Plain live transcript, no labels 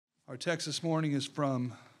Our text this morning is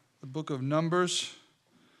from the book of Numbers,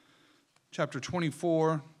 chapter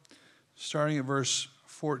 24, starting at verse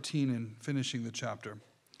 14 and finishing the chapter.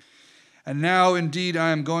 And now, indeed,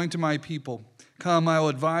 I am going to my people. Come, I will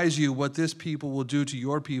advise you what this people will do to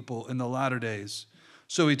your people in the latter days.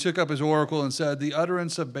 So he took up his oracle and said, the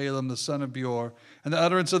utterance of Balaam the son of Beor, and the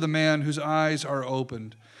utterance of the man whose eyes are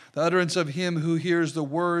opened, the utterance of him who hears the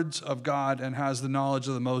words of God and has the knowledge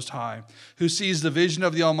of the Most High, who sees the vision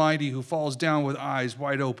of the Almighty, who falls down with eyes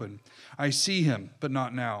wide open. I see him, but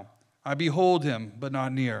not now. I behold him, but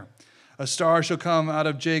not near. A star shall come out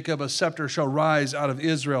of Jacob, a scepter shall rise out of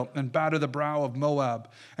Israel, and batter the brow of Moab,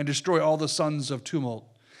 and destroy all the sons of tumult.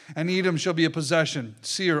 And Edom shall be a possession.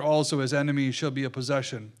 Seir also his enemy shall be a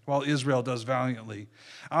possession, while Israel does valiantly.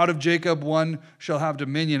 Out of Jacob one shall have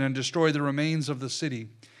dominion, and destroy the remains of the city.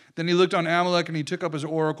 Then he looked on Amalek, and he took up his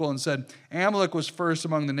oracle and said, Amalek was first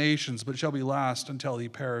among the nations, but shall be last until he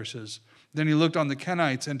perishes. Then he looked on the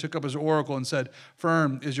Kenites, and took up his oracle and said,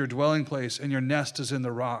 Firm is your dwelling place, and your nest is in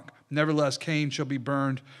the rock. Nevertheless, Cain shall be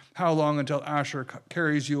burned. How long until Asher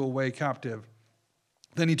carries you away captive?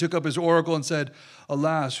 Then he took up his oracle and said,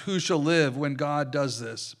 Alas, who shall live when God does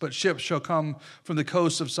this? But ships shall come from the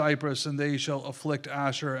coasts of Cyprus, and they shall afflict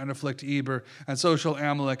Asher and afflict Eber, and so shall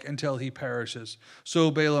Amalek until he perishes.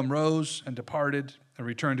 So Balaam rose and departed and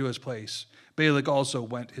returned to his place. Balak also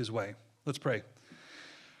went his way. Let's pray.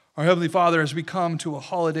 Our Heavenly Father, as we come to a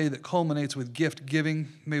holiday that culminates with gift giving,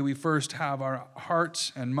 may we first have our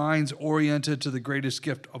hearts and minds oriented to the greatest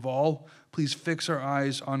gift of all. Please fix our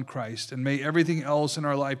eyes on Christ, and may everything else in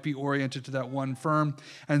our life be oriented to that one firm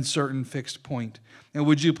and certain fixed point. And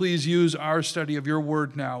would you please use our study of your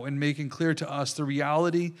word now in making clear to us the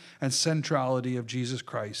reality and centrality of Jesus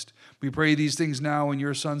Christ. We pray these things now in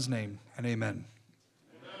your Son's name, and amen.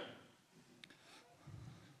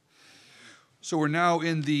 So we're now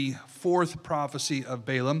in the fourth prophecy of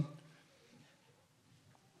Balaam.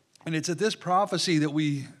 And it's at this prophecy that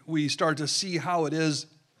we start to see how it is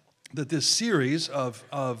that this series of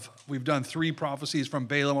we've done three prophecies from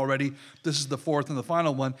Balaam already. This is the fourth and the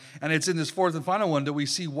final one. And it's in this fourth and final one that we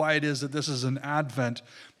see why it is that this is an Advent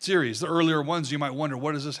series. The earlier ones, you might wonder,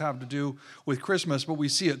 what does this have to do with Christmas? But we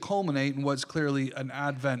see it culminate in what's clearly an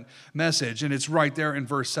Advent message. And it's right there in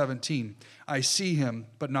verse 17. I see him,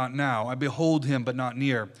 but not now. I behold him, but not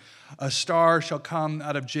near. A star shall come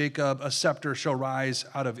out of Jacob, a scepter shall rise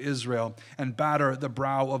out of Israel, and batter the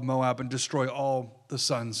brow of Moab, and destroy all the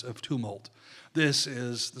sons of tumult. This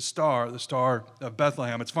is the star of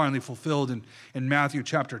Bethlehem. It's finally fulfilled in Matthew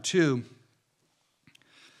chapter 2,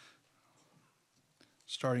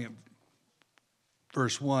 starting at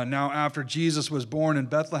verse 1. Now after Jesus was born in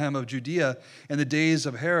Bethlehem of Judea in the days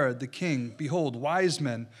of Herod the king, behold, wise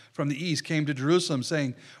men from the east came to Jerusalem,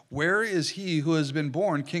 saying, Where is he who has been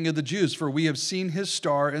born King of the Jews? For we have seen his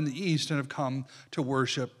star in the east and have come to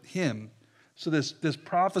worship him. So this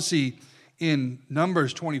prophecy in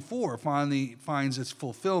Numbers 24 finally finds its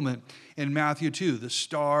fulfillment in Matthew 2, the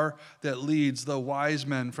star that leads the wise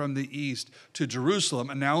men from the east to Jerusalem,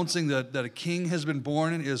 announcing that a king has been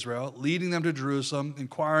born in Israel, leading them to Jerusalem,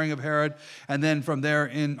 inquiring of Herod, and then from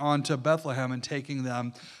there on to Bethlehem and taking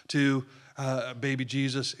them to baby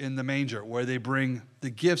Jesus in the manger, where they bring the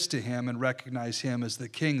gifts to him and recognize him as the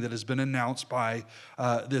king that has been announced by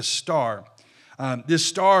this star. This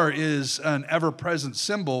star is an ever-present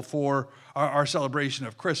symbol for our celebration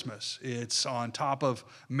of Christmas. It's on top of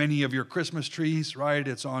many of your Christmas trees, right?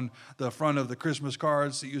 It's on the front of the Christmas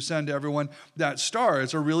cards that you send to everyone. That star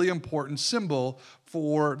is a really important symbol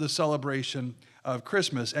for the celebration of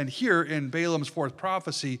Christmas. And here in Balaam's fourth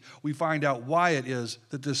prophecy, we find out why it is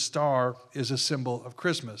that this star is a symbol of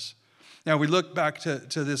Christmas. Now, we look back to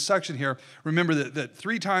this section here. Remember that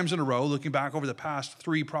three times in a row, looking back over the past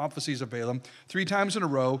three prophecies of Balaam, three times in a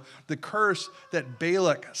row, the curse that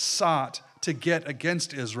Balak sought to get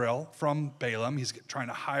against Israel from Balaam, he's trying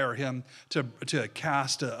to hire him to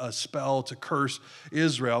cast a spell to curse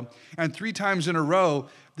Israel. And three times in a row,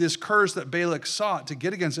 this curse that Balak sought to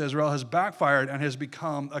get against Israel has backfired and has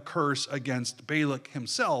become a curse against Balak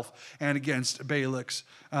himself and against Balak's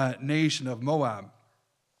nation of Moab.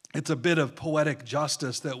 It's a bit of poetic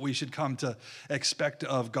justice that we should come to expect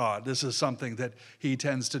of God. This is something that he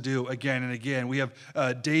tends to do again and again. We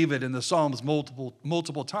have David in the Psalms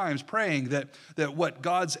multiple times praying that what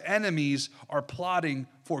God's enemies are plotting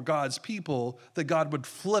for God's people, that God would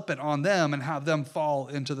flip it on them and have them fall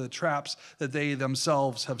into the traps that they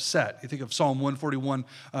themselves have set. You think of Psalm 141,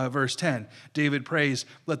 verse 10. David prays,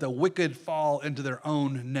 let the wicked fall into their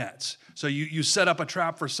own nets. So you set up a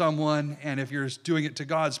trap for someone, and if you're doing it to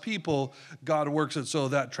God's people, God works it so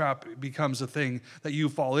that trap becomes a thing that you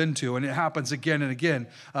fall into. And it happens again and again.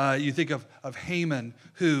 You think of Haman,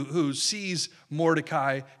 who sees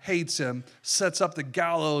Mordecai, hates him, sets up the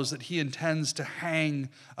gallows that he intends to hang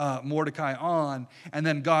Mordecai on, and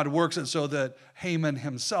then God works it so that Haman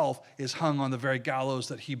himself is hung on the very gallows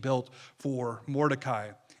that he built for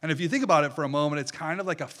Mordecai. And if you think about it for a moment, it's kind of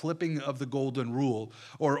like a flipping of the golden rule,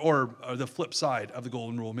 or the flip side of the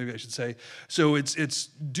golden rule, maybe I should say. So it's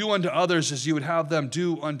do unto others as you would have them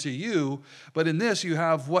do unto you. But in this, you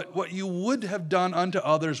have what you would have done unto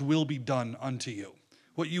others will be done unto you.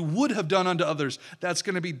 What you would have done unto others, that's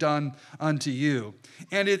going to be done unto you.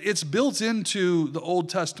 And it's built into the Old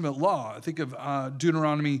Testament law. I think of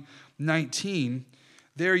Deuteronomy 19.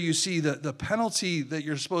 There you see the penalty that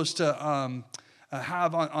you're supposed to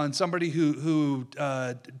have on somebody who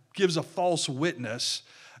gives a false witness,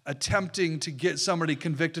 attempting to get somebody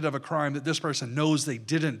convicted of a crime that this person knows they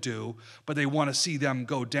didn't do, but they want to see them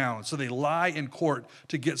go down. So they lie in court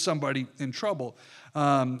to get somebody in trouble.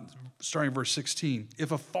 Starting verse 16.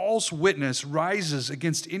 If a false witness rises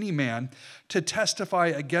against any man to testify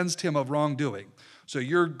against him of wrongdoing, so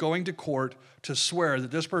you're going to court to swear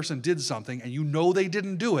that this person did something and you know they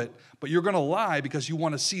didn't do it, but you're going to lie because you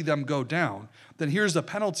want to see them go down, then here's the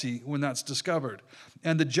penalty when that's discovered.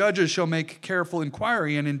 And the judges shall make careful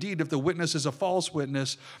inquiry, and indeed, if the witness is a false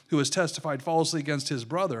witness who has testified falsely against his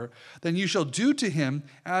brother, then you shall do to him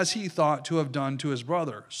as he thought to have done to his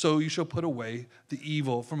brother. So you shall put away the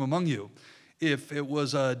evil from among you. If it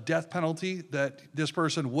was a death penalty that this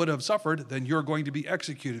person would have suffered, then you're going to be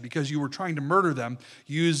executed because you were trying to murder them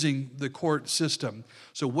using the court system.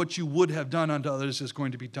 So what you would have done unto others is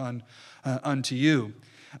going to be done unto you.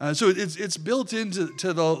 So it's built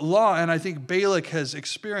into the law, and I think Balak has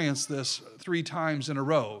experienced this 3 times in a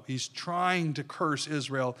row. He's trying to curse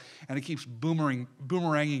Israel, and it keeps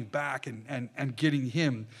boomeranging back and getting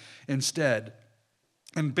him instead.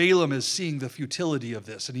 And Balaam is seeing the futility of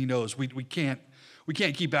this, and he knows we can't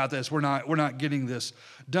keep at this. We're not getting this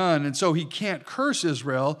done. And so he can't curse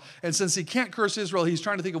Israel. And since he can't curse Israel, he's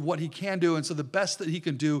trying to think of what he can do. And so the best that he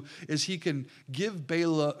can do is he can give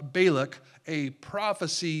Balak a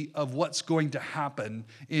prophecy of what's going to happen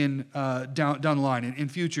in down the line in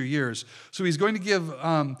future years. So he's going to give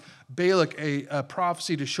Balak a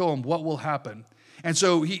prophecy to show him what will happen. And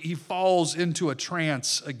so he falls into a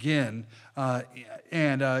trance again,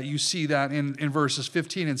 and you see that in verses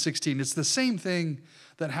 15 and 16. It's the same thing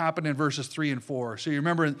that happened in verses 3 and 4. So you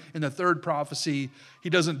remember in the third prophecy, he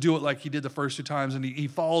doesn't do it like he did the first 2 times, and he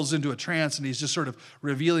falls into a trance, and he's just sort of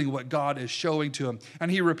revealing what God is showing to him.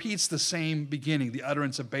 And he repeats the same beginning, the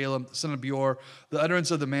utterance of Balaam, the son of Beor, the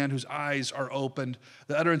utterance of the man whose eyes are opened,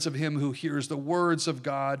 the utterance of him who hears the words of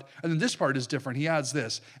God. And then this part is different. He adds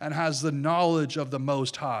this, and has the knowledge of the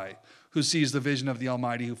Most High, who sees the vision of the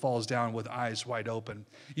Almighty, who falls down with eyes wide open.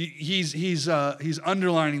 He's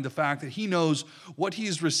underlining the fact that he knows what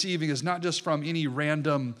he's receiving is not just from any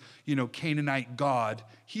random, Canaanite god.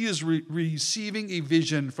 He is receiving a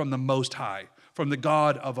vision from the Most High, from the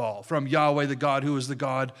God of all, from Yahweh, the God who is the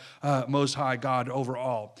God, Most High, God over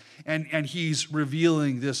all. And he's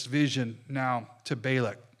revealing this vision now to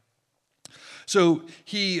Balak. So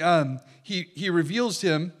he reveals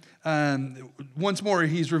him. Once more,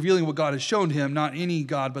 he's revealing what God has shown him, not any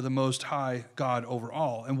God, but the Most High God over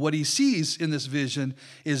all. And what he sees in this vision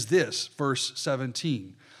is this, verse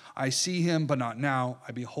 17. I see him, but not now.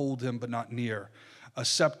 I behold him, but not near. A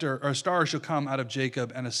star shall come out of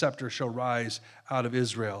Jacob, and a scepter shall rise out of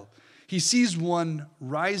Israel. He sees one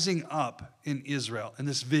rising up in Israel in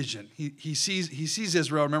this vision. He sees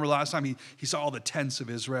Israel. Remember last time he saw all the tents of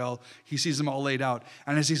Israel. He sees them all laid out.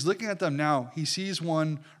 And as he's looking at them now, he sees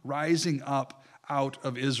one rising up out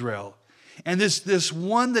of Israel. And this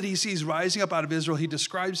one that he sees rising up out of Israel, he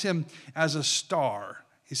describes him as a star.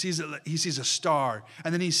 He sees a star,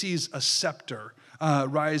 and then he sees a scepter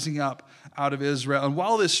rising up out of Israel. And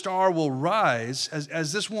while this star will rise,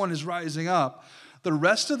 as this one is rising up, the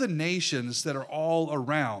rest of the nations that are all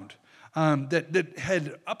around, that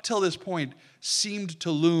had up till this point seemed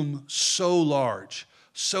to loom so large,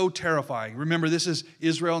 So terrifying. Remember, this is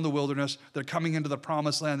Israel in the wilderness. They're coming into the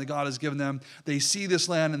promised land that God has given them. They see this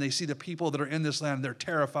land and they see the people that are in this land. And they're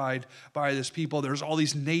terrified by this people. There's all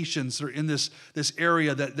these nations that are in this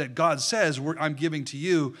area that God says, I'm giving to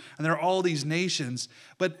you. And there are all these nations.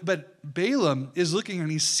 But Balaam is looking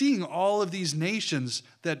and he's seeing all of these nations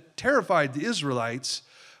that terrified the Israelites.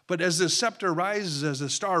 But as the scepter rises, as the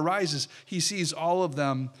star rises, he sees all of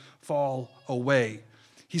them fall away.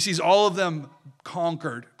 He sees all of them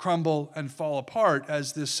conquered, crumble, and fall apart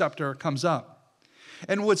as this scepter comes up.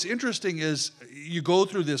 And what's interesting is you go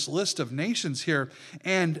through this list of nations here,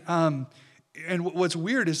 and what's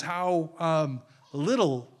weird is how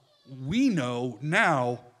little we know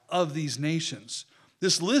now of these nations.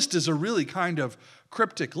 This list is a really kind of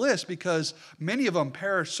cryptic list because many of them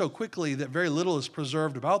perish so quickly that very little is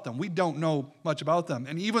preserved about them. We don't know much about them.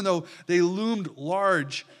 And even though they loomed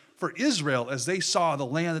large for Israel as they saw the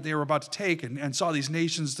land that they were about to take and saw these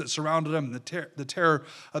nations that surrounded them, and the terror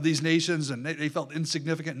of these nations, and they felt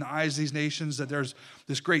insignificant in the eyes of these nations, that there's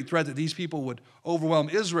this great threat that these people would overwhelm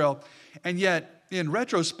Israel. And yet, in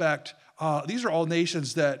retrospect, these are all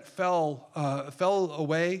nations that fell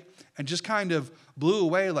away and just kind of blew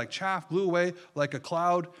away like chaff, blew away like a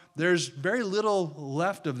cloud. There's very little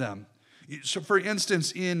left of them. So for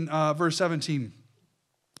instance, in verse 17,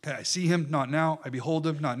 okay, I see him, not now. I behold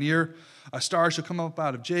him, not near. A star shall come up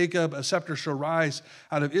out of Jacob. A scepter shall rise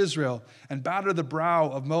out of Israel and batter the brow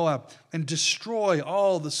of Moab and destroy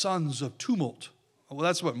all the sons of tumult. Well,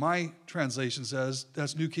 that's what my translation says.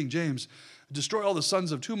 That's New King James. Destroy all the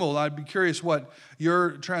sons of tumult. I'd be curious what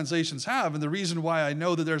your translations have. And the reason why I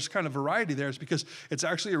know that there's kind of variety there is because it's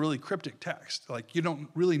actually a really cryptic text. Like, you don't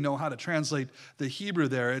really know how to translate the Hebrew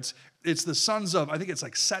there. It's the sons of, I think it's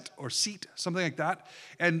like Set or Seat, something like that.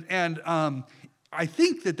 And I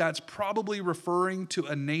think that that's probably referring to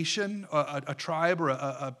a nation, a tribe, or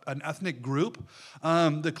an ethnic group.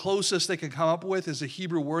 The closest they can come up with is a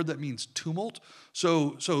Hebrew word that means tumult.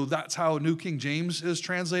 So that's how New King James is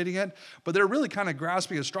translating it. But they're really kind of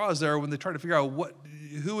grasping at straws there when they try to figure out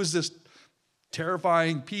who is this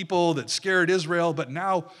terrifying people that scared Israel. But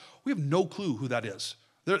now we have no clue who that is.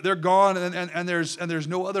 They're gone, and there's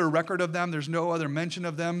no other record of them. There's no other mention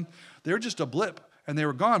of them. They're just a blip. And they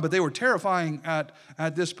were gone, but they were terrifying at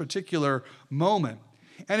this particular moment.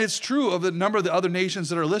 And it's true of the number of the other nations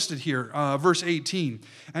that are listed here. Verse 18,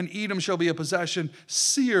 and Edom shall be a possession.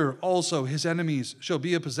 Seir also, his enemies, shall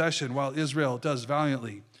be a possession, while Israel does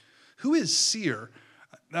valiantly. Who is Seir?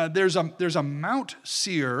 There's a Mount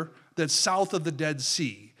Seir that's south of the Dead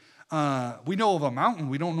Sea. We know of a mountain.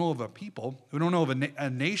 We don't know of a people. We don't know of a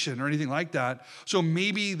nation or anything like that. So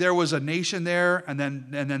maybe there was a nation there, and then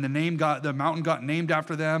the mountain got named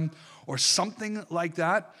after them, or something like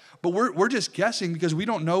that. But we're just guessing because we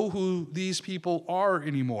don't know who these people are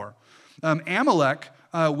anymore. Amalek,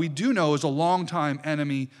 we do know, is a longtime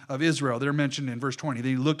enemy of Israel. They're mentioned in verse 20.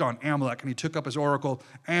 He looked on Amalek and he took up his oracle.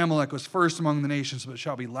 Amalek was first among the nations, but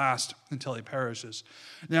shall be last until he perishes.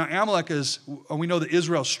 Now, Amalek we know that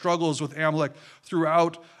Israel struggles with Amalek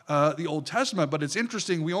throughout the Old Testament, but it's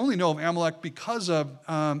interesting. We only know of Amalek because of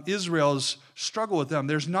Israel's struggle with them.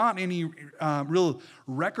 There's not any real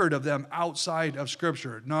record of them outside of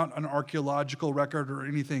Scripture, not an archaeological record or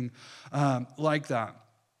anything like that.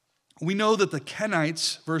 We know that the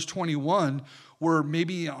Kenites, verse 21, were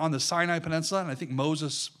maybe on the Sinai Peninsula, and I think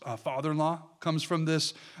Moses' father-in-law comes from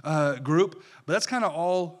this group, but that's kind of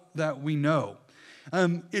all that we know.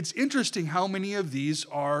 It's interesting how many of these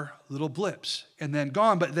are little blips and then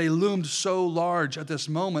gone, but they loomed so large at this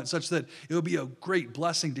moment such that it would be a great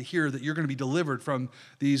blessing to hear that you're going to be delivered from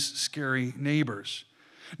these scary neighbors.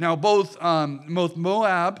 Now, both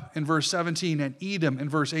Moab in verse 17 and Edom in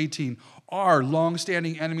verse 18 are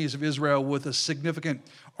long-standing enemies of Israel with a significant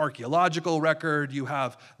archaeological record.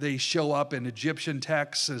 They show up in Egyptian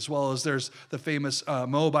texts, as well as there's the famous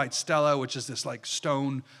Moabite stela, which is this like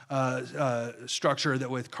stone structure that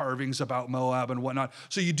with carvings about Moab and whatnot.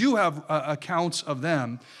 So you do have accounts of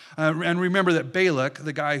them. And remember that Balak,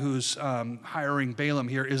 the guy who's hiring Balaam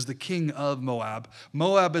here, is the king of Moab.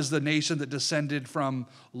 Moab is the nation that descended from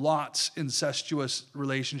Lot's incestuous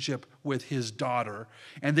relationship with his daughter.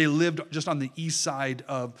 And they lived just on the east side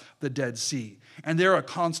of the Dead Sea. And they're a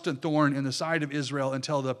constant thorn in the side of Israel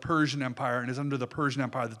until the Persian Empire, and it's under the Persian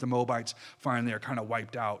Empire that the Moabites finally are kind of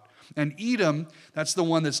wiped out. And Edom, that's the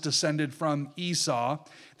one that's descended from Esau.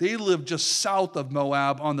 They lived just south of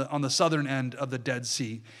Moab on the southern end of the Dead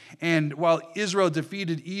Sea. And while Israel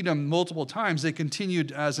defeated Edom multiple times, they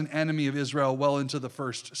continued as an enemy of Israel well into the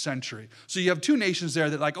 1st century. So you have two nations there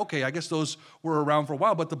that okay, I guess those were around for a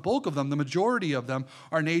while, but the bulk of them, the majority of them,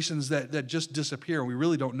 are nations that just disappear. We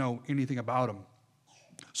really don't know anything about them.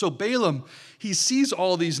 So Balaam, he sees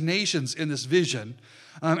all these nations in this vision,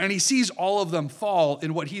 and he sees all of them fall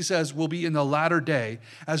in what he says will be in the latter day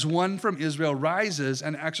as one from Israel rises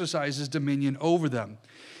and exercises dominion over them.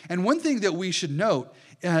 And one thing that we should note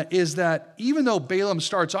is that even though Balaam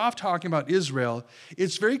starts off talking about Israel,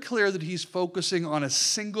 it's very clear that he's focusing on a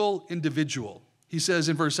single individual. He says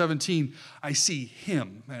in verse 17, I see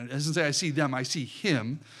him. And it doesn't say I see them, I see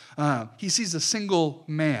him. He sees a single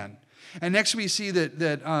man. And next we see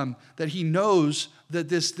that he knows that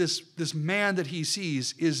this man that he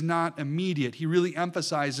sees is not immediate. He really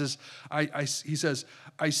emphasizes, he says,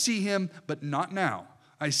 I see him, but not now.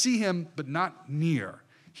 I see him, but not near.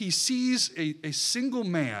 He sees a single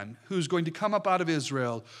man who's going to come up out of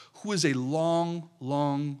Israel who is a long,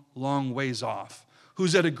 long, long ways off,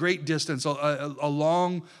 who's at a great distance, a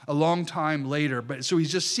long time later. But so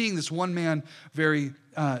he's just seeing this one man very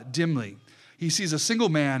dimly. He sees a single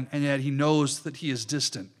man, and yet he knows that he is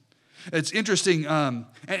distant. It's interesting, and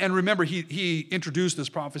remember, he introduced this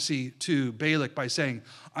prophecy to Balak by saying,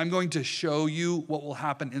 I'm going to show you what will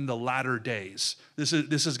happen in the latter days. This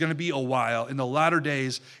is going to be a while. In the latter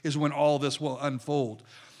days is when all this will unfold.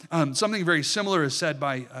 Something very similar is said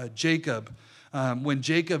by Jacob when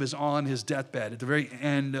Jacob is on his deathbed at the very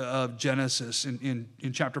end of Genesis in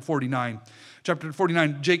chapter 49. Chapter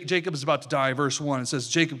 49, Jacob is about to die, verse 1. It says,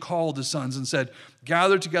 Jacob called his sons and said,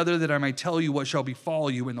 gather together that I may tell you what shall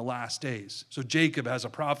befall you in the last days. So Jacob has a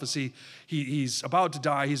prophecy. He's about to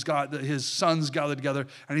die. He's got his sons gathered together,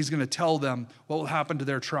 and he's going to tell them what will happen to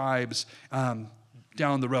their tribes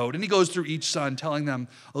down the road. And he goes through each son, telling them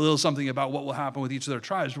a little something about what will happen with each of their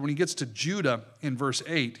tribes. But when he gets to Judah in verse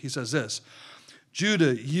 8, he says this,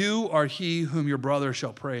 Judah, you are he whom your brother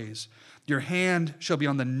shall praise. Your hand shall be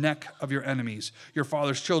on the neck of your enemies. Your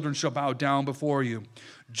father's children shall bow down before you.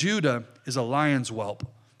 Judah is a lion's whelp.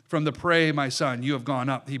 From the prey, my son, you have gone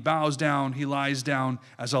up. He bows down, he lies down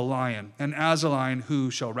as a lion. And as a lion,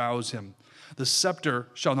 who shall rouse him? The scepter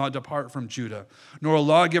shall not depart from Judah, nor a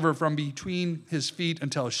lawgiver from between his feet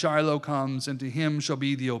until Shiloh comes, and to him shall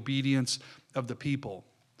be the obedience of the people.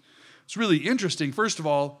 It's really interesting, first of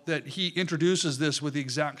all, that he introduces this with the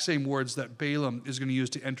exact same words that Balaam is going to use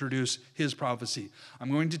to introduce his prophecy.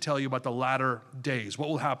 I'm going to tell you about the latter days, what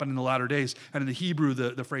will happen in the latter days. And in the Hebrew,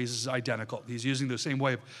 the phrase is identical. He's using the same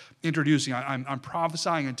way of introducing. I'm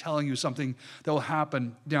prophesying and telling you something that will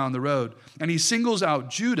happen down the road. And he singles out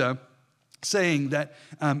Judah, saying that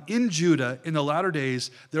in Judah, in the latter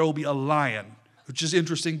days, there will be a lion. Which is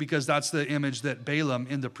interesting because that's the image that Balaam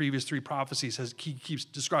in the previous three prophecies he keeps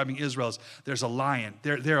describing Israel as. There's a lion.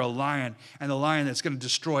 They're a lion, and the lion that's going to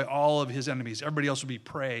destroy all of his enemies. Everybody else will be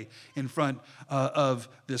prey in front of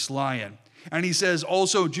this lion. And he says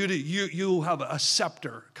also, Judah, you'll have a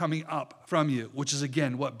scepter coming up from you, which is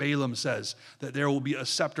again what Balaam says, that there will be a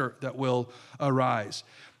scepter that will arise.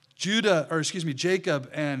 Jacob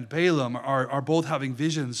and Balaam are both having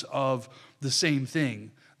visions of the same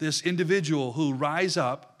thing. This individual who rise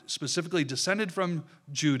up, specifically descended from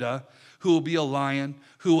Judah, who will be a lion,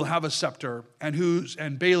 who will have a scepter,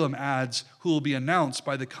 and Balaam adds, who will be announced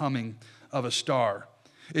by the coming of a star.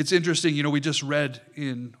 It's interesting, we just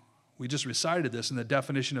recited this in the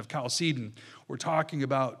definition of Chalcedon. We're talking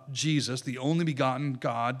about Jesus, the only begotten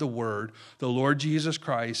God, the Word, the Lord Jesus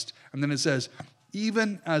Christ, and then it says,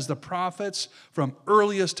 even as the prophets from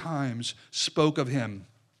earliest times spoke of him.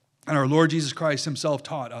 And our Lord Jesus Christ himself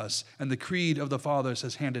taught us, and the creed of the fathers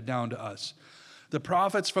has handed down to us. The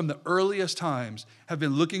prophets from the earliest times have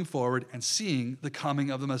been looking forward and seeing the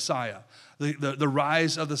coming of the Messiah, the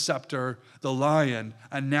rise of the scepter, the lion,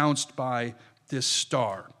 announced by this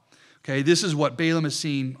star. Okay, this is what Balaam has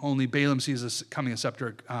seen, only Balaam sees this coming a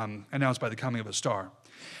scepter announced by the coming of a star.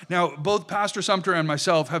 Now, both Pastor Sumter and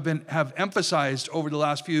myself have emphasized over the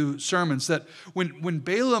last few sermons that when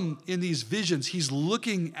Balaam in these visions, he's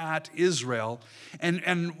looking at Israel,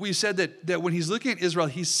 and we said that when he's looking at Israel,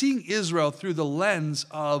 he's seeing Israel through the lens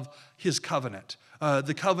of his covenant.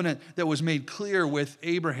 The covenant that was made clear with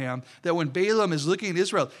Abraham, that when Balaam is looking at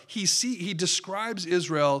Israel, he describes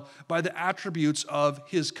Israel by the attributes of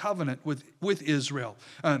his covenant with Israel,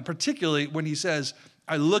 particularly when he says,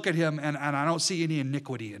 I look at him and I don't see any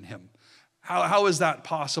iniquity in him. How is that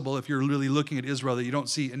possible if you're really looking at Israel, that you don't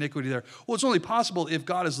see iniquity there? Well, it's only possible if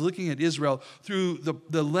God is looking at Israel through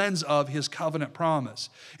the lens of his covenant promise.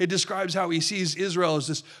 It describes how he sees Israel as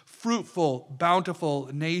this fruitful, bountiful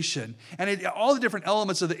nation. And all the different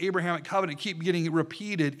elements of the Abrahamic covenant keep getting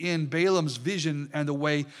repeated in Balaam's vision and the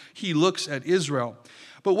way he looks at Israel.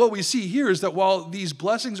 But what we see here is that while these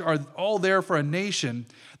blessings are all there for a nation,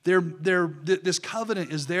 this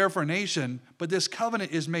covenant is there for a nation, but this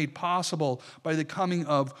covenant is made possible by the coming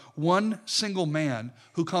of one single man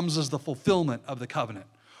who comes as the fulfillment of the covenant.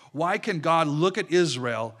 Why can God look at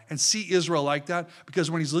Israel and see Israel like that?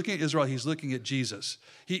 Because when he's looking at Israel, he's looking at Jesus.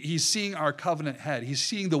 He's seeing our covenant head. He's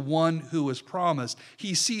seeing the one who was promised.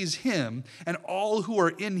 He sees him, and all who are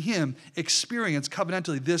in him experience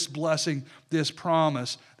covenantally this blessing, this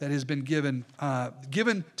promise that has been given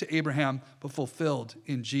to Abraham, but fulfilled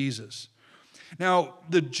in Jesus. Now,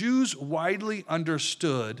 the Jews widely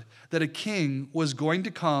understood that a king was going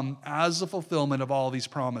to come as the fulfillment of all these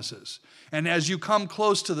promises. And as you come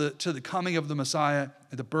close to the coming of the Messiah,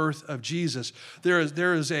 the birth of Jesus, there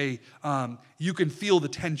is you can feel the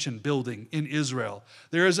tension building in Israel.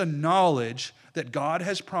 There is a knowledge that God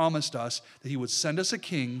has promised us that he would send us a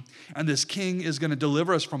king, and this king is going to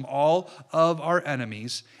deliver us from all of our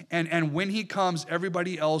enemies. And when he comes,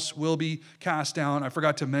 everybody else will be cast down. I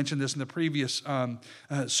forgot to mention this in the previous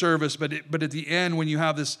service, but at the end, when you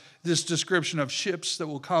have this description of ships that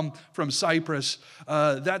will come from Cyprus,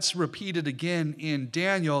 that's repeated again in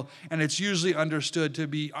Daniel, and it's usually understood to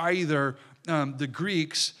be either the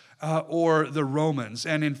Greeks or the Romans.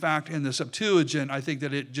 And in fact, in the Septuagint, I think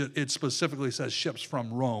that it specifically says ships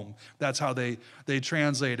from Rome. That's how they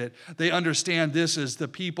translate it. They understand this as the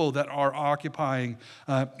people that are occupying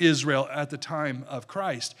Israel at the time of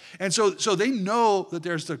Christ. And so they know that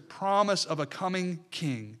there's the promise of a coming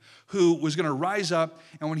king who was going to rise up,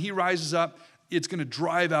 and when he rises up, it's going to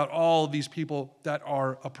drive out all of these people that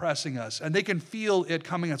are oppressing us. And they can feel it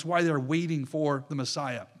coming. That's why they're waiting for the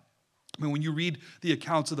Messiah. I mean, when you read the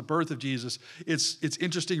accounts of the birth of Jesus, it's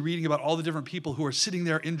interesting reading about all the different people who are sitting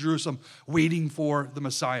there in Jerusalem waiting for the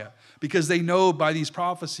Messiah, because they know by these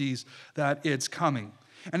prophecies that it's coming.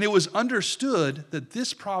 And it was understood that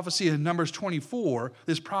this prophecy in Numbers 24,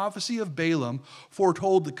 this prophecy of Balaam,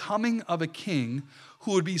 foretold the coming of a king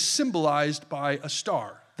who would be symbolized by a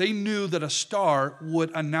star. They knew that a star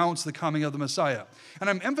would announce the coming of the Messiah. And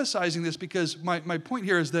I'm emphasizing this because my point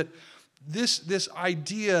here is that this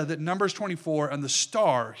idea that Numbers 24 and the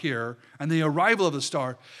star here and the arrival of the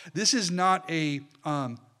star, this is not a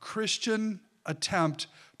Christian attempt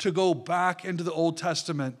to go back into the Old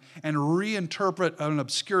Testament and reinterpret an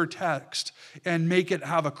obscure text and make it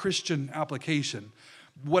have a Christian application.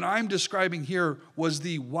 What I'm describing here was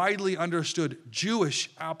the widely understood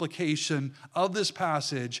Jewish application of this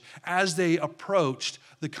passage as they approached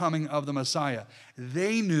the coming of the Messiah.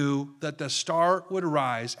 They knew that the star would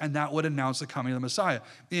rise and that would announce the coming of the Messiah.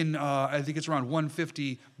 In, I think it's around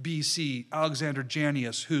 150 BC, Alexander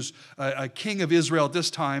Jannaeus, who's a king of Israel at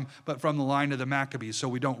this time, but from the line of the Maccabees, so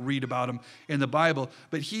we don't read about him in the Bible.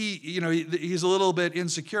 But he's a little bit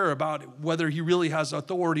insecure about whether he really has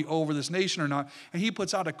authority over this nation or not. And he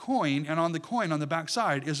puts out a coin, and on the coin on the back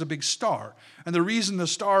side is a big star. And the reason the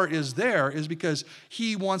star is there is because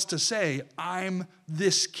he wants to say, I'm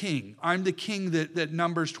this king. I'm the king that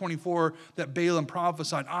Numbers 24, that Balaam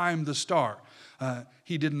prophesied. I'm the star.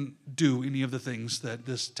 He didn't do any of the things that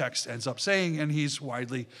this text ends up saying, and he's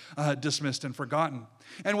widely dismissed and forgotten.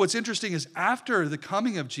 And what's interesting is after the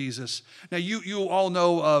coming of Jesus, now you all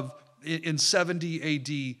know of in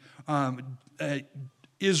 70 AD,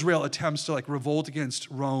 Israel attempts to revolt against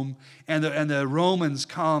Rome, and the Romans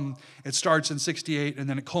come. It starts in 68, and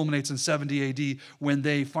then it culminates in 70 AD when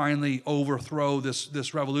they finally overthrow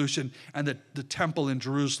this revolution, and the temple in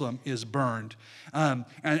Jerusalem is burned,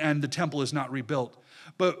 and the temple is not rebuilt.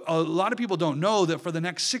 But a lot of people don't know that for the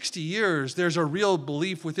next 60 years, there's a real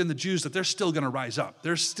belief within the Jews that they're still going to rise up.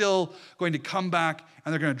 They're still going to come back,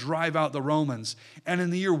 and they're going to drive out the Romans. And in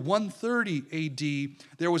the year 130 AD,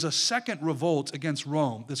 there was a second revolt against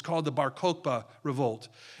Rome that's called the Bar Kokhba revolt.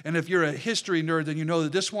 And if you're a history nerd, then you know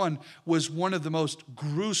that this one was one of the most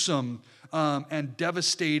gruesome and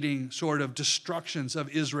devastating sort of destructions of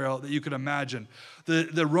Israel that you could imagine.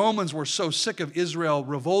 The Romans were so sick of Israel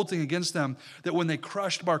revolting against them that when they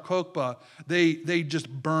crushed Bar Kokhba, they just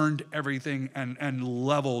burned everything and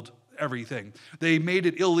leveled everything. They made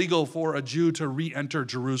it illegal for a Jew to re-enter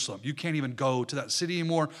Jerusalem. You can't even go to that city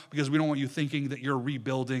anymore because we don't want you thinking that you're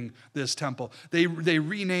rebuilding this temple. They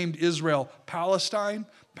renamed Israel Palestine.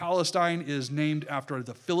 Palestine is named after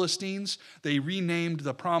the Philistines. They renamed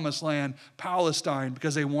the Promised Land Palestine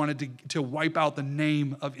because they wanted to wipe out the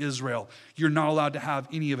name of Israel. You're not allowed to have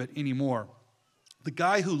any of it anymore. The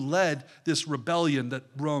guy who led this rebellion that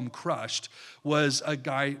Rome crushed was a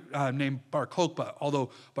guy named Bar Kokhba,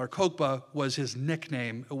 although Bar Kokhba was his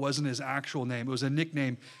nickname. It wasn't his actual name. It was a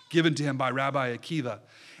nickname given to him by Rabbi Akiva.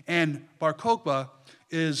 And Bar Kokhba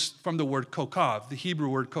is from the word kokav, the Hebrew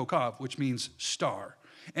word kokav, which means star.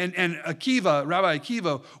 And Akiva, Rabbi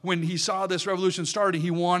Akiva, when he saw this revolution starting,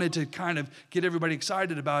 he wanted to kind of get everybody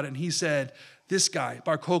excited about it. And he said, this guy,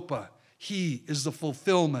 Bar Kokhba, he is the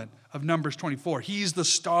fulfillment of Numbers 24. He's the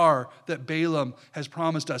star that Balaam has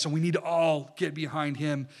promised us, and we need to all get behind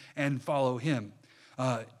him and follow him.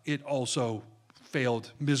 It also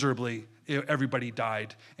failed miserably. Everybody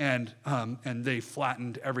died, and they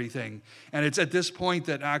flattened everything. And it's at this point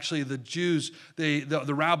that actually the Jews,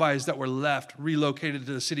 the rabbis that were left, relocated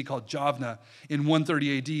to a city called Javna in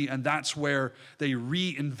 130 AD, and that's where they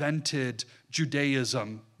reinvented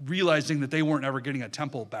Judaism, realizing that they weren't ever getting a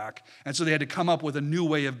temple back. And so they had to come up with a new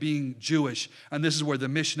way of being Jewish. And this is where the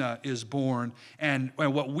Mishnah is born. And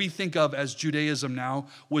what we think of as Judaism now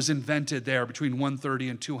was invented there between 130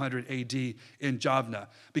 and 200 AD in Javna.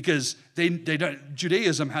 Because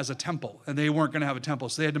Judaism has a temple, and they weren't going to have a temple.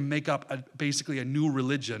 So they had to make up basically a new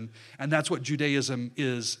religion. And that's what Judaism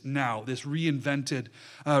is now, this reinvented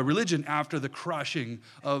religion after the crushing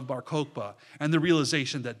of Bar Kokhba and the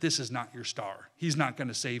realization that this is not your star. He's not going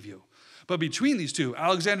to save you. But between these two,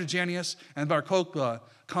 Alexander Jannaeus and Bar Kokhba,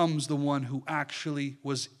 comes the one who actually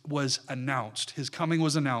was announced. His coming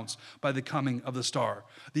was announced by the coming of the star.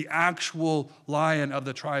 The actual Lion of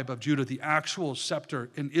the tribe of Judah, the actual scepter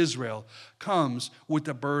in Israel, comes with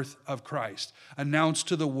the birth of Christ, announced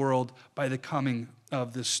to the world by the coming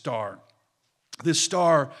of this star. This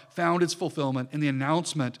star found its fulfillment in the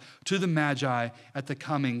announcement to the Magi at the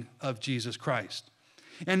coming of Jesus Christ.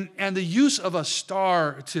 And the use of a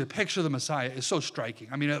star to picture the Messiah is so striking.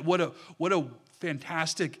 I mean, what a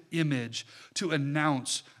fantastic image to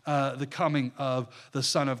announce the coming of the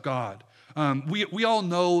Son of God. We all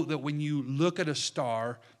know that when you look at a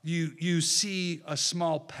star, you see a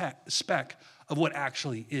small speck of what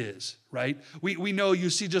actually is, right? We know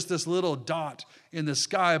you see just this little dot in the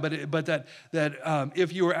sky, but that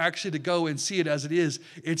if you were actually to go and see it as it is,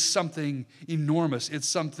 it's something enormous. It's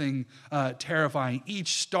something terrifying.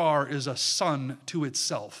 Each star is a sun to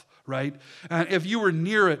itself, right? And if you were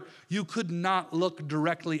near it, you could not look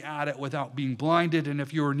directly at it without being blinded. And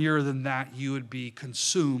if you were nearer than that, you would be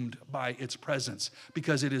consumed by its presence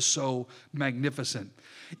because it is so magnificent.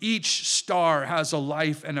 Each star has a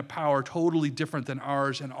life and a power totally different than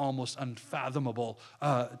ours and almost unfathomable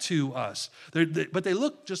to us. But they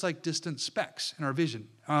look just like distant specks in our vision.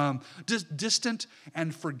 Distant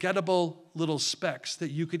and forgettable little specks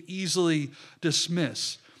that you could easily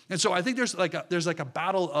dismiss. And so I think there's like a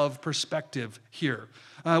battle of perspective here.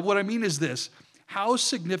 What I mean is this: how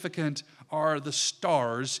significant are the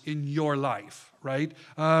stars in your life? Right?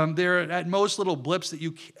 They're at most little blips that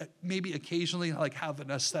you maybe occasionally like have an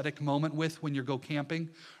aesthetic moment with when you go camping,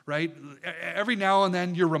 right? Every now and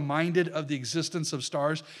then you're reminded of the existence of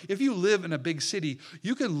stars. If you live in a big city,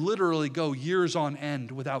 you can literally go years on end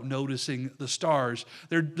without noticing the stars.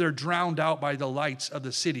 They're drowned out by the lights of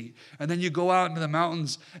the city. And then you go out into the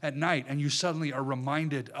mountains at night and you suddenly are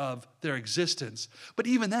reminded of their existence. But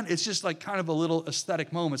even then, it's just like kind of a little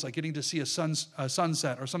aesthetic moment. It's like getting to see a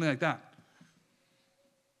sunset or something like that.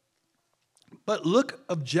 But look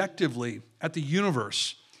objectively at the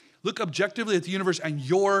universe. Look objectively at the universe and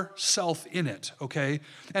yourself in it, okay?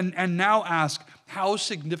 And now ask, how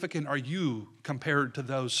significant are you compared to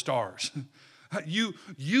those stars?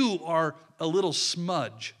 You are a little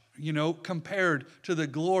smudge, compared to the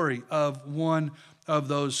glory of one of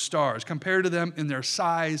those stars. Compared to them in their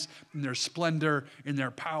size, in their splendor, in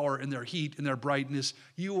their power, in their heat, in their brightness,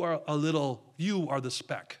 you are the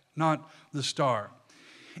speck, not the star.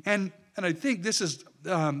 And I think this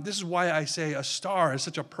is why I say a star is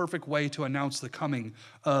such a perfect way to announce the coming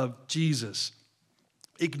of Jesus.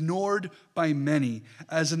 Ignored by many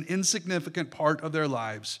as an insignificant part of their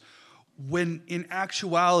lives, when in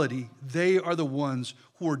actuality, they are the ones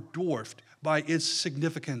who are dwarfed by its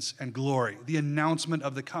significance and glory. The announcement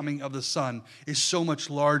of the coming of the Son is so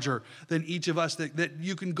much larger than each of us that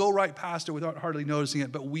you can go right past it without hardly noticing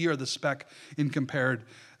it, but we are the speck in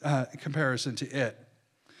comparison to it.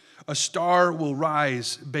 A star will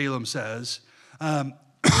rise, Balaam says,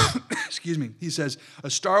 he says, a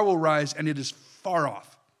star will rise and it is far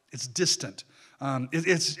off. It's distant.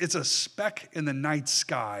 It's a speck in the night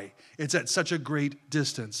sky. It's at such a great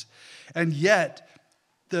distance. And yet,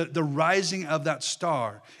 the rising of that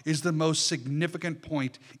star is the most significant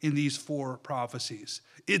point in these four prophecies.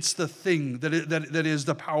 It's the thing that is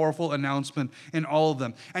the powerful announcement in all of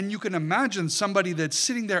them. And you can imagine somebody that's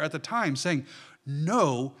sitting there at the time saying,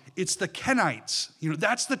 no, it's the Kenites.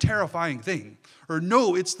 That's the terrifying thing. Or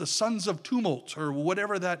no, it's the sons of tumult, or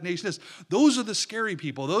whatever that nation is. Those are the scary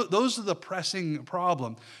people. Those are the pressing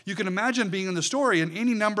problem. You can imagine being in the story, and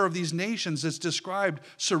any number of these nations that's described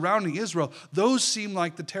surrounding Israel, those seem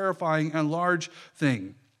like the terrifying and large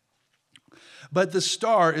thing. But the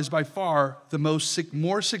star is by far the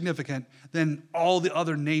more significant than all the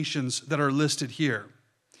other nations that are listed here.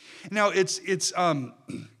 Now, it's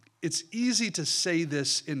easy to say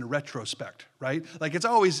this in retrospect, right? Like it's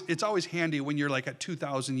always handy when you're like at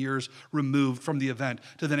 2,000 years removed from the event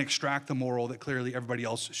to then extract the moral that clearly everybody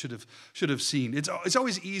else should have seen. It's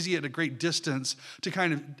always easy at a great distance to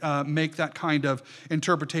kind of make that kind of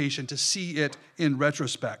interpretation, to see it in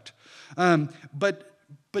retrospect.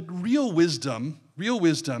 But real wisdom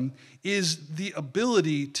is the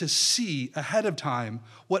ability to see ahead of time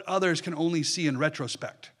what others can only see in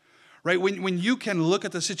retrospect. Right? When you can look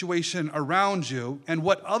at the situation around you and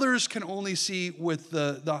what others can only see with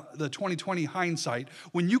the 2020 hindsight,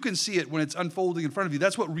 when you can see it when it's unfolding in front of you,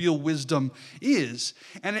 that's what real wisdom is.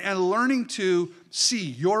 And learning to see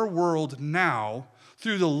your world now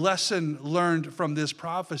through the lesson learned from this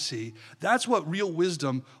prophecy, that's what real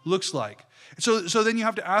wisdom looks like. So then you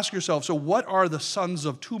have to ask yourself, so what are the sons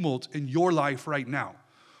of tumult in your life right now?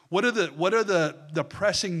 What are the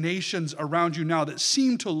pressing nations around you now that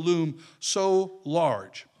seem to loom so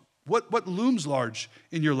large? What looms large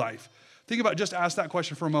in your life? Just ask that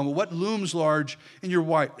question for a moment. What looms large in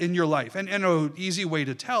your life? And an easy way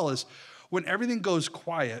to tell is when everything goes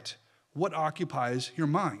quiet, what occupies your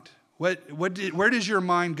mind? Where does your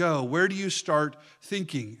mind go? Where do you start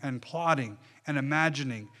thinking and plotting and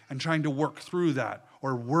imagining and trying to work through that,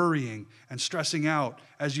 or worrying and stressing out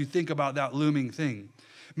as you think about that looming thing?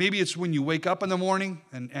 Maybe it's when you wake up in the morning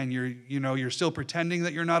and you're still pretending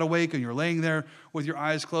that you're not awake and you're laying there with your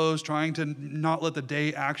eyes closed, trying to not let the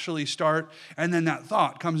day actually start. And then that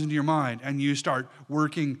thought comes into your mind and you start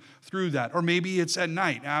working through that. Or maybe it's at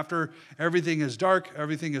night after everything is dark,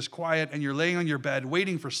 everything is quiet, and you're laying on your bed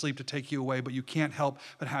waiting for sleep to take you away, but you can't help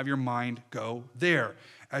but have your mind go there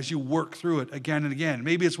as you work through it again and again.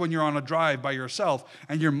 Maybe it's when you're on a drive by yourself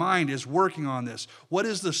and your mind is working on this. What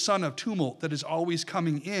is the son of tumult that is always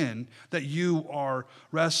coming in that you are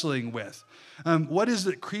wrestling with? What is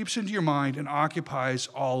it that creeps into your mind and occupies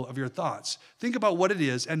all of your thoughts? Think about what it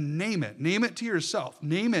is and name it. Name it to yourself.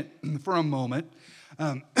 Name it for a moment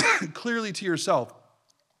clearly to yourself.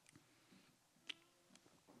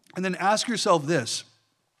 And then ask yourself this: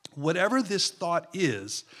 whatever this thought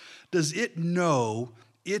is, does it know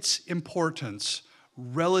its importance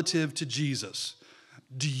relative to Jesus?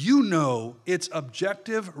 Do you know its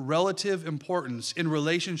objective relative importance in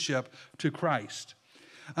relationship to Christ?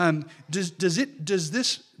 Does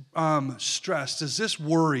this stress, does this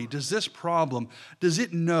worry, does this problem, does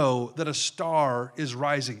it know that a star is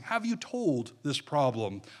rising? Have you told this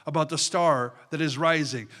problem about the star that is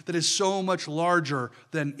rising, that is so much larger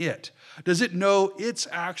than it? Does it know its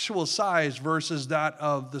actual size versus that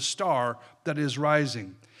of the star that is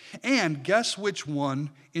rising? And guess which one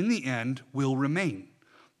in the end will remain?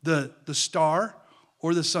 The star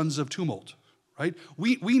or the sons of tumult? Right?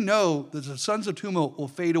 We know that the sons of tumult will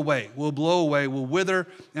fade away, will blow away, will wither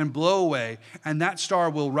and blow away, and that star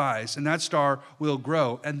will rise, and that star will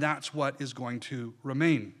grow, and that's what is going to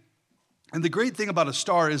remain. And the great thing about a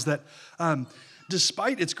star is that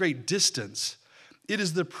despite its great distance, it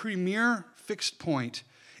is the premier fixed point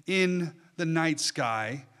in the night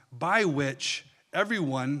sky by which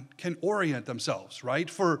everyone can orient themselves, right?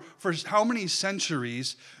 For how many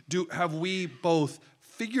centuries have we both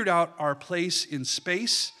figured out our place in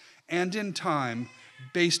space and in time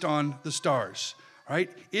based on the stars,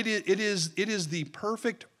 right? It is the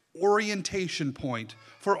perfect orientation point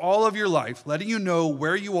for all of your life, letting you know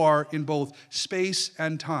where you are in both space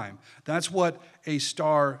and time. That's what a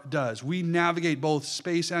star does. We navigate both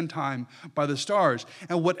space and time by the stars.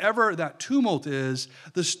 And whatever that tumult is,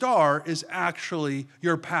 the star is actually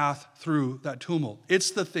your path through that tumult.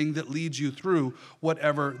 It's the thing that leads you through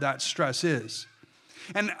whatever that stress is.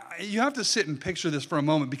 And you have to sit and picture this for a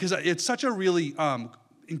moment because it's such a really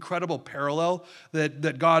incredible parallel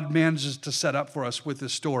that God manages to set up for us with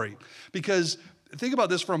this story. Because think about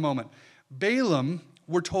this for a moment. Balaam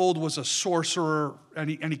we're told, was a sorcerer, and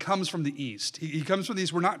he comes from the east. He comes from the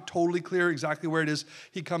east. We're not totally clear exactly where it is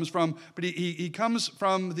he comes from, but he comes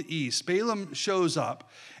from the east. Balaam shows up,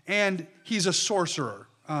 and he's a sorcerer.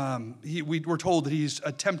 We're told that he's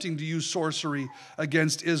attempting to use sorcery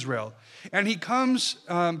against Israel. And he comes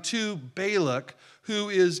to Balak, who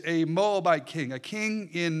is a Moabite king, a king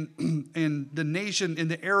in the nation, in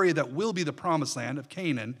the area that will be the promised land of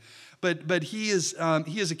Canaan. But he is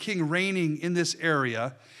a king reigning in this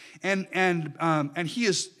area. And he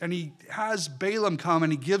has Balaam come,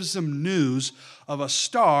 and he gives him news of a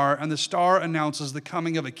star, and the star announces the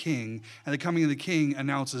coming of a king, and the coming of the king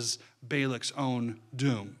announces Balak's own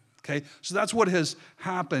doom. Okay, so that's what has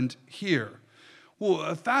happened here.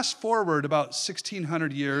 Well, fast forward about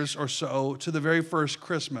 1,600 years or so to the very first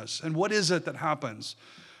Christmas, and what is it that happens?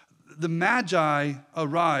 The Magi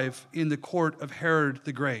arrive in the court of Herod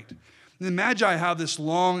the Great. The Magi have this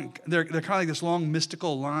long, they're kind of like this long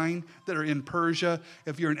mystical line that are in Persia.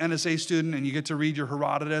 If you're an NSA student and you get to read your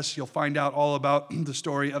Herodotus, you'll find out all about the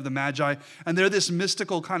story of the Magi. And they're this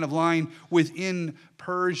mystical kind of line within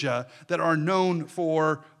Persia that are known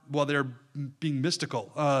for, well, they're being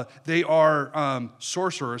mystical. They are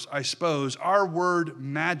sorcerers, I suppose. Our word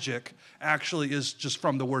magic actually is just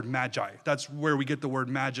from the word magi. That's where we get the word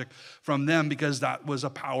magic from them, because that was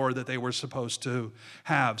a power that they were supposed to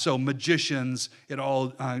have. So magicians, it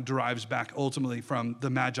all derives back ultimately from the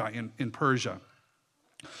magi in Persia.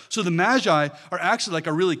 So the Magi are actually like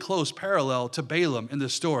a really close parallel to Balaam in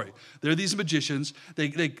this story. They're these magicians.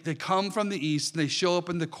 They come from the east, and they show up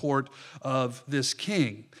in the court of this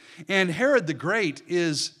king. And Herod the Great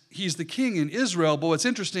he's the king in Israel, but what's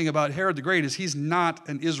interesting about Herod the Great is he's not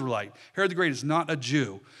an Israelite. Herod the Great is not a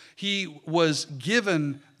Jew. He was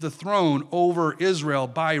given the throne over Israel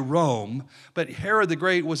by Rome, but Herod the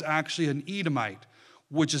Great was actually an Edomite,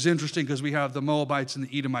 which is interesting because we have the Moabites and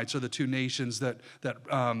the Edomites are the two nations that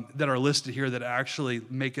are listed here that actually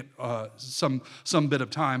make it some bit of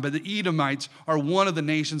time. But the Edomites are one of the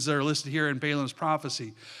nations that are listed here in Balaam's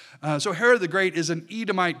prophecy. So Herod the Great is an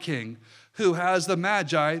Edomite king who has the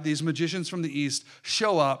Magi, these magicians from the east,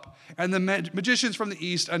 show up, and the magicians from the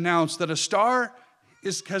east announce that a star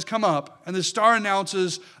has come up, and the star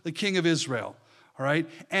announces the king of Israel. All right,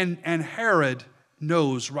 and Herod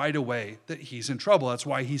knows right away that he's in trouble. That's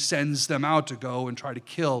why he sends them out to go and try to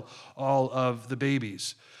kill all of the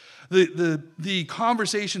babies. The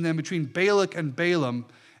conversation then between Balak and Balaam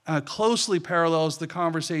closely parallels the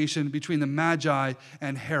conversation between the Magi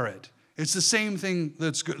and Herod. It's the same thing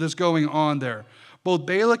that's going on there. Both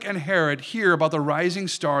Balak and Herod hear about the rising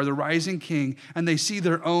star, the rising king, and they see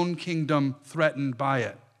their own kingdom threatened by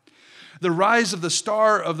it. The rise of the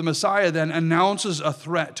star of the Messiah then announces a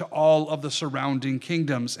threat to all of the surrounding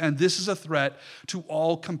kingdoms, and this is a threat to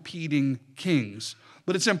all competing kings.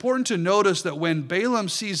 But it's important to notice that when Balaam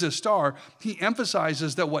sees a star, he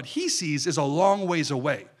emphasizes that what he sees is a long ways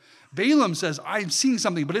away. Balaam says, I'm seeing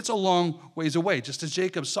something, but it's a long ways away, just as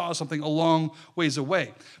Jacob saw something a long ways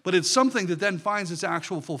away. But it's something that then finds its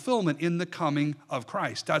actual fulfillment in the coming of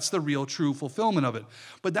Christ. That's the real true fulfillment of it.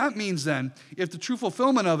 But that means then, if the true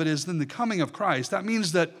fulfillment of it is then the coming of Christ, that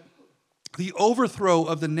means that the overthrow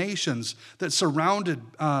of the nations that surrounded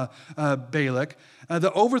Balak,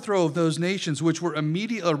 the overthrow of those nations which were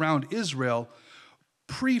immediately around Israel,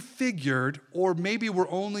 prefigured, or maybe were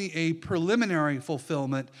only a preliminary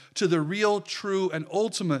fulfillment to the real, true, and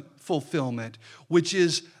ultimate fulfillment, which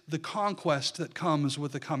is the conquest that comes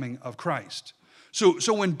with the coming of Christ.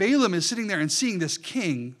 So when Balaam is sitting there and seeing this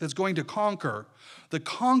king that's going to conquer, the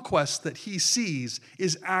conquest that he sees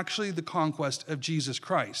is actually the conquest of Jesus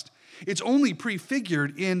Christ. It's only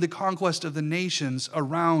prefigured in the conquest of the nations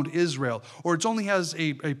around Israel, or it only has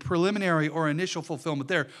a preliminary or initial fulfillment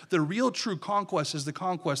there. The real true conquest is the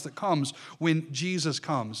conquest that comes when Jesus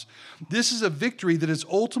comes. This is a victory that is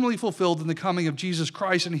ultimately fulfilled in the coming of Jesus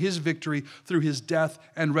Christ and his victory through his death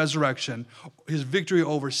and resurrection, his victory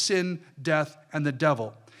over sin, death, and the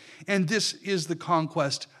devil. And this is the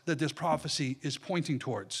conquest that this prophecy is pointing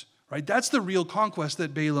towards. Right? That's the real conquest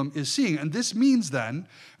that Balaam is seeing. And this means then,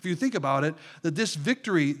 if you think about it, that this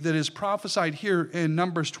victory that is prophesied here in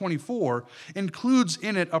Numbers 24 includes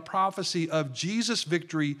in it a prophecy of Jesus'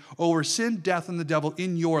 victory over sin, death, and the devil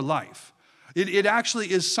in your life. It actually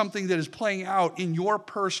is something that is playing out in your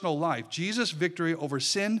personal life. Jesus' victory over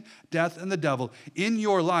sin, death, and the devil in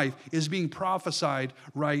your life is being prophesied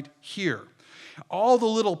right here. All the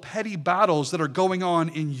little petty battles that are going on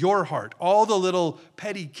in your heart, all the little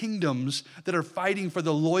petty kingdoms that are fighting for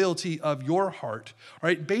the loyalty of your heart,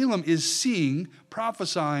 right? Balaam is seeing,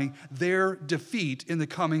 prophesying their defeat in the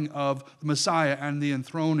coming of the Messiah and the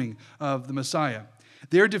enthroning of the Messiah.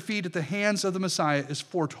 Their defeat at the hands of the Messiah is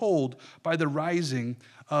foretold by the rising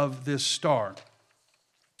of this star.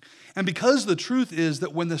 And because the truth is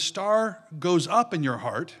that when the star goes up in your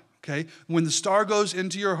heart, okay, when the star goes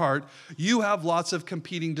into your heart, you have lots of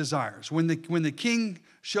competing desires. When the king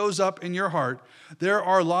shows up in your heart, there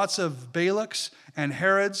are lots of Balaks and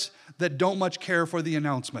Herods that don't much care for the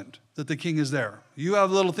announcement that the king is there. You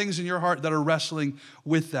have little things in your heart that are wrestling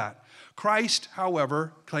with that. Christ,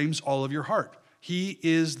 however, claims all of your heart. He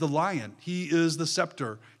is the lion. He is the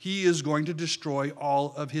scepter. He is going to destroy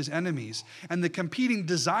all of his enemies. And the competing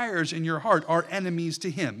desires in your heart are enemies to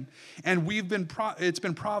him. And it's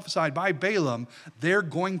been prophesied by Balaam, they're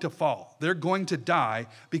going to fall. They're going to die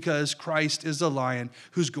because Christ is the lion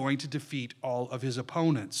who's going to defeat all of his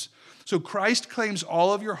opponents. So Christ claims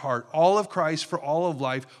all of your heart, all of Christ for all of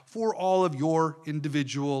life, for all of your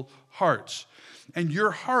individual hearts. And your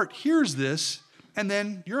heart hears this, and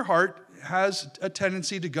then your heart has a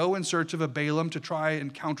tendency to go in search of a Balaam to try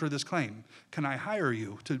and counter this claim. Can I hire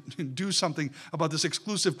you to do something about this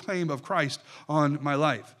exclusive claim of Christ on my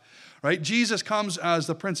life? Right? Jesus comes as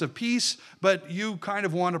the Prince of Peace, but you kind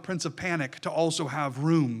of want a Prince of Panic to also have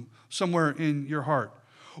room somewhere in your heart.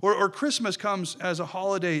 Or Christmas comes as a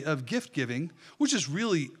holiday of gift giving, which is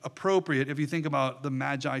really appropriate if you think about the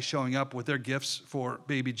Magi showing up with their gifts for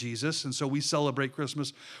baby Jesus. And so we celebrate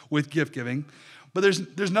Christmas with gift giving. But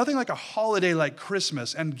there's nothing like a holiday like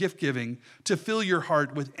Christmas and gift giving to fill your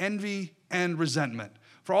heart with envy and resentment,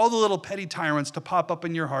 for all the little petty tyrants to pop up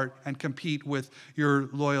in your heart and compete with your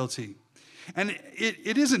loyalty. And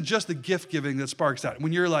it isn't just the gift giving that sparks that.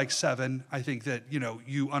 When you're like 7, I think that,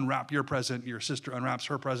 you unwrap your present, your sister unwraps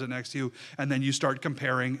her present next to you, and then you start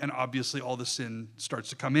comparing, and obviously all the sin starts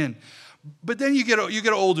to come in. But then you get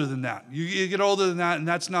older than that. You get older than that, and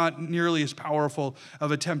that's not nearly as powerful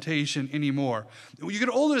of a temptation anymore. You get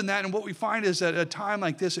older than that, and what we find is that at a time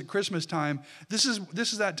like this, at Christmas time, this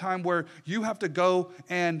is that time where you have to go,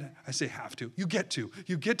 and I say have to, you get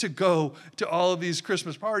to go to all of these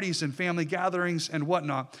Christmas parties and family gatherings and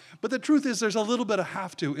whatnot. But the truth is there's a little bit of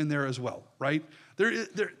have to in there as well, right? There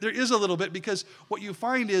is a little bit, because what you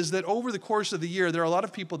find is that over the course of the year, there are a lot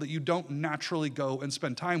of people that you don't naturally go and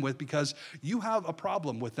spend time with because you have a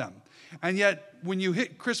problem with them. And yet, when you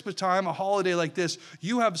hit Christmas time, a holiday like this,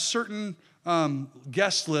 you have certain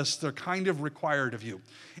guest lists that are kind of required of you.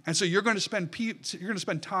 And so you're going to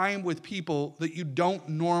spend time with people that you don't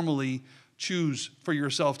normally choose for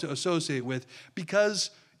yourself to associate with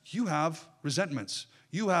because you have resentments.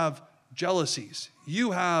 You have jealousies.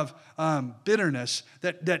 You have bitterness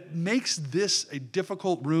that makes this a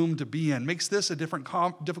difficult room to be in, makes this a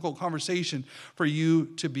difficult conversation for you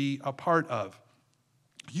to be a part of.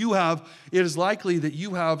 It is likely that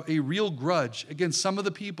you have a real grudge against some of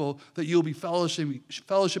the people that you'll be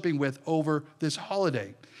fellowshipping with over this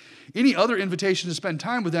holiday. Any other invitation to spend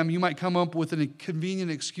time with them, you might come up with a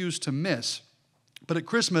convenient excuse to miss. But at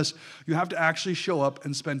Christmas, you have to actually show up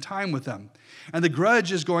and spend time with them. And the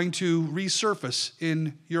grudge is going to resurface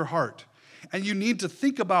in your heart. And you need to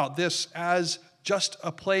think about this as just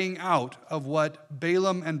a playing out of what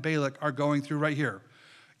Balaam and Balak are going through right here.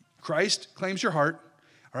 Christ claims your heart,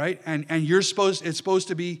 all right? And it's supposed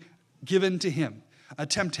to be given to him. A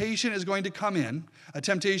temptation is going to come in, a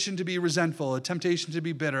temptation to be resentful, a temptation to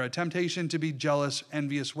be bitter, a temptation to be jealous,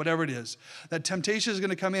 envious, whatever it is. That temptation is going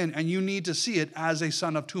to come in, and you need to see it as a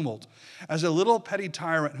son of tumult, as a little petty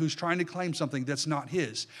tyrant who's trying to claim something that's not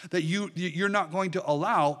his, that you're not going to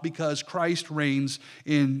allow because Christ reigns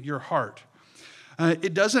in your heart.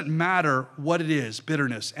 It doesn't matter what it is,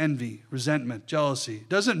 bitterness, envy, resentment, jealousy. It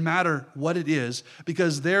doesn't matter what it is,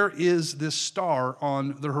 because there is this star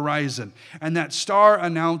on the horizon. And that star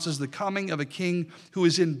announces the coming of a king who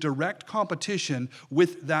is in direct competition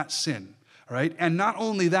with that sin. All right? And not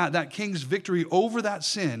only that, that king's victory over that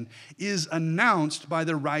sin is announced by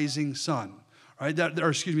the rising sun. Right?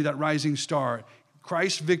 That rising star.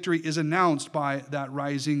 Christ's victory is announced by that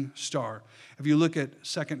rising star. If you look at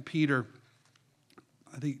 2 Peter,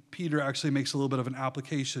 I think Peter actually makes a little bit of an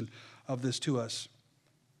application of this to us.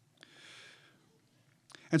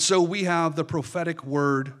 And so we have the prophetic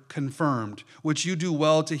word confirmed, which you do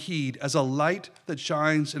well to heed, as a light that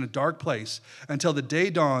shines in a dark place until the day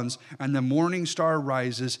dawns and the morning star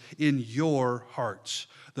rises in your hearts.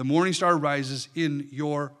 The morning star rises in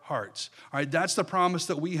your hearts. All right, that's the promise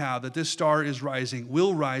that we have, that this star is rising,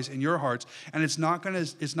 will rise in your hearts, and it's not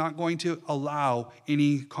going to allow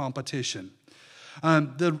any competition.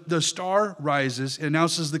 The star rises. It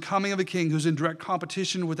announces the coming of a king who's in direct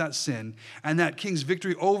competition with that sin, and that king's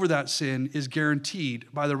victory over that sin is guaranteed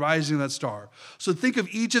by the rising of that star. So think of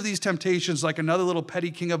each of these temptations like another little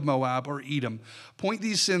petty king of Moab or Edom. Point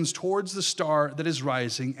these sins towards the star that is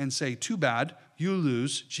rising and say, too bad, you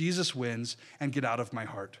lose, Jesus wins, and get out of my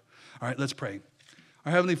heart. All right, let's pray.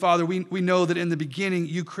 Our Heavenly Father, we know that in the beginning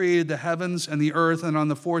you created the heavens and the earth, and on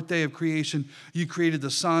the fourth day of creation you created the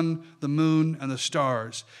sun, the moon, and the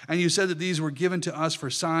stars. And you said that these were given to us for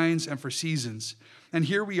signs and for seasons. And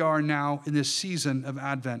here we are now in this season of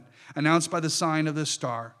Advent, announced by the sign of this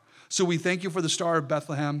star. So we thank you for the Star of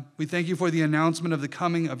Bethlehem. We thank you for the announcement of the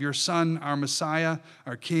coming of your Son, our Messiah,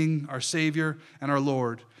 our King, our Savior, and our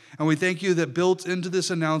Lord. And we thank you that built into this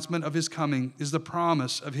announcement of his coming is the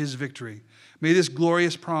promise of his victory. May this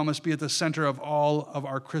glorious promise be at the center of all of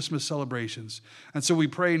our Christmas celebrations. And so we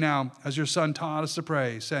pray now, as your Son taught us to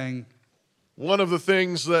pray, saying, one of the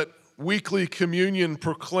things that weekly communion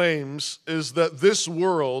proclaims is that this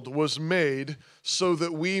world was made so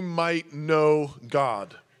that we might know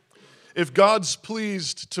God. If God's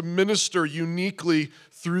pleased to minister uniquely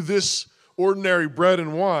through this ordinary bread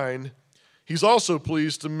and wine, he's also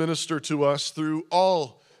pleased to minister to us through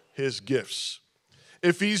all his gifts.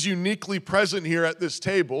 If he's uniquely present here at this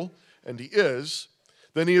table, and he is,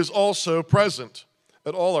 then he is also present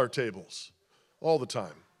at all our tables, all the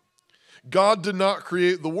time. God did not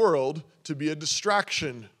create the world to be a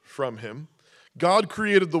distraction from him. God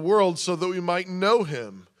created the world so that we might know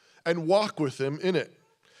him and walk with him in it.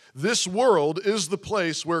 This world is the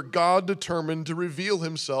place where God determined to reveal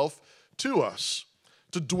himself to us,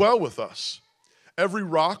 to dwell with us. Every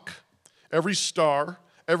rock, every star,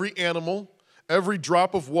 every animal, every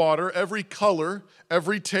drop of water, every color,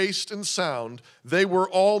 every taste and sound, they were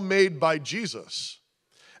all made by Jesus.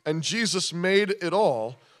 And Jesus made it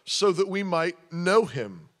all so that we might know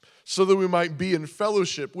him, so that we might be in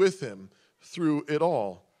fellowship with him through it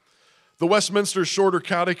all. The Westminster Shorter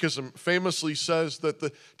Catechism famously says that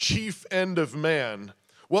the chief end of man,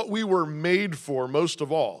 what we were made for most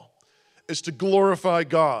of all, is to glorify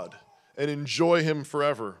God and enjoy him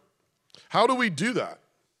forever. How do we do that?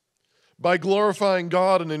 By glorifying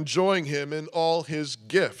God and enjoying him in all his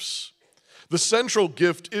gifts. The central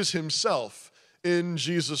gift is himself in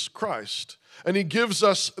Jesus Christ. And he gives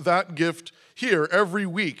us that gift here every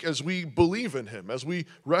week as we believe in him, as we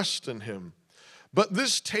rest in him. But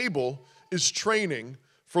this table is training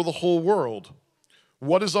for the whole world.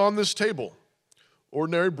 What is on this table?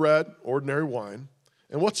 Ordinary bread, ordinary wine.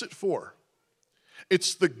 And what's it for?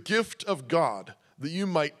 It's the gift of God that you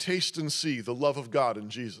might taste and see the love of God in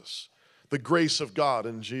Jesus, the grace of God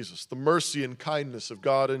in Jesus, the mercy and kindness of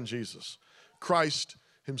God in Jesus. Christ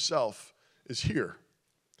himself is here.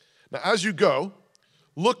 Now, as you go,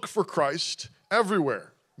 look for Christ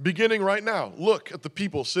everywhere, beginning right now. Look at the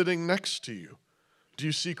people sitting next to you. Do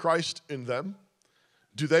you see Christ in them?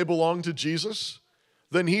 Do they belong to Jesus?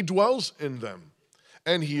 Then he dwells in them,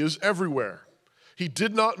 and he is everywhere. He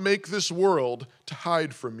did not make this world to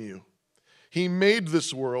hide from you. He made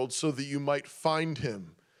this world so that you might find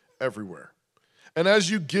him everywhere. And as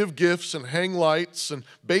you give gifts and hang lights and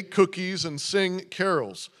bake cookies and sing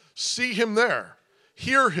carols, see him there,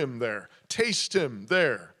 hear him there, taste him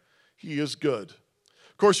there. He is good.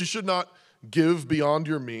 Of course, you should not give beyond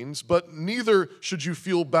your means, but neither should you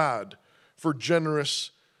feel bad for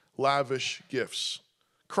generous, lavish gifts.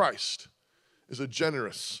 Christ is a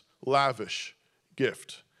generous, lavish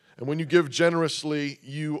gift. And when you give generously,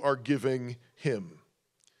 you are giving him.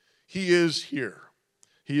 He is here.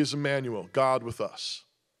 He is Emmanuel, God with us.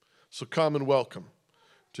 So come and welcome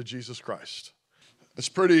to Jesus Christ. It's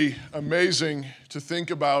pretty amazing to think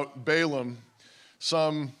about Balaam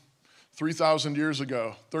some 3,000 years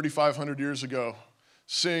ago, 3,500 years ago,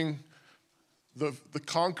 seeing the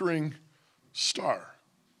conquering star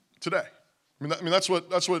today. I mean, that's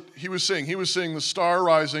what he was seeing. He was seeing the star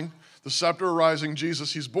rising, the scepter rising,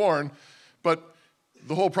 Jesus, he's born, but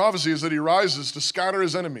the whole prophecy is that he rises to scatter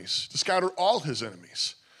his enemies, to scatter all his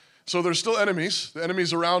enemies. So there's still enemies, the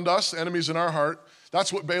enemies around us, the enemies in our heart.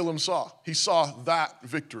 That's what Balaam saw. He saw that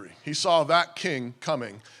victory. He saw that king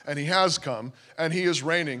coming, and he has come, and he is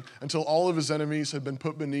reigning until all of his enemies have been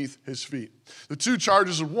put beneath his feet. The two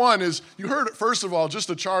charges of one is, you heard it first of all, just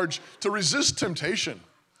a charge to resist temptation.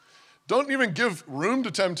 Don't even give room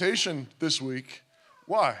to temptation this week.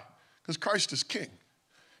 Why? Because Christ is king.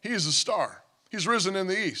 He is a star. He's risen in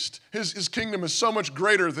the east. His kingdom is so much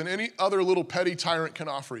greater than any other little petty tyrant can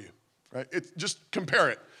offer you. Right? Just compare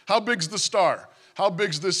it. How big's the star? How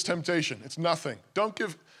big's this temptation? It's nothing. Don't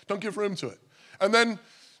give room to it. And then,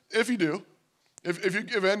 if you do, If you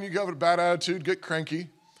give in, you have a bad attitude, get cranky,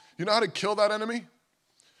 you know how to kill that enemy?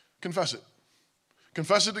 Confess it.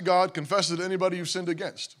 Confess it to God. Confess it to anybody you've sinned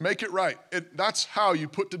against. Make it right. That's how you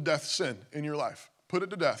put to death sin in your life. Put it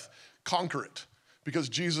to death. Conquer it. Because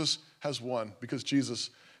Jesus has won. Because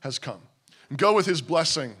Jesus has come. And go with his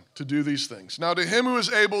blessing to do these things. Now to him who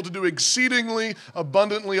is able to do exceedingly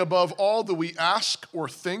abundantly above all that we ask or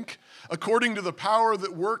think, according to the power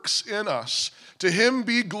that works in us, to him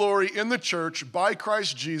be glory in the church by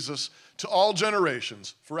Christ Jesus to all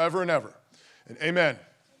generations, forever and ever. And amen.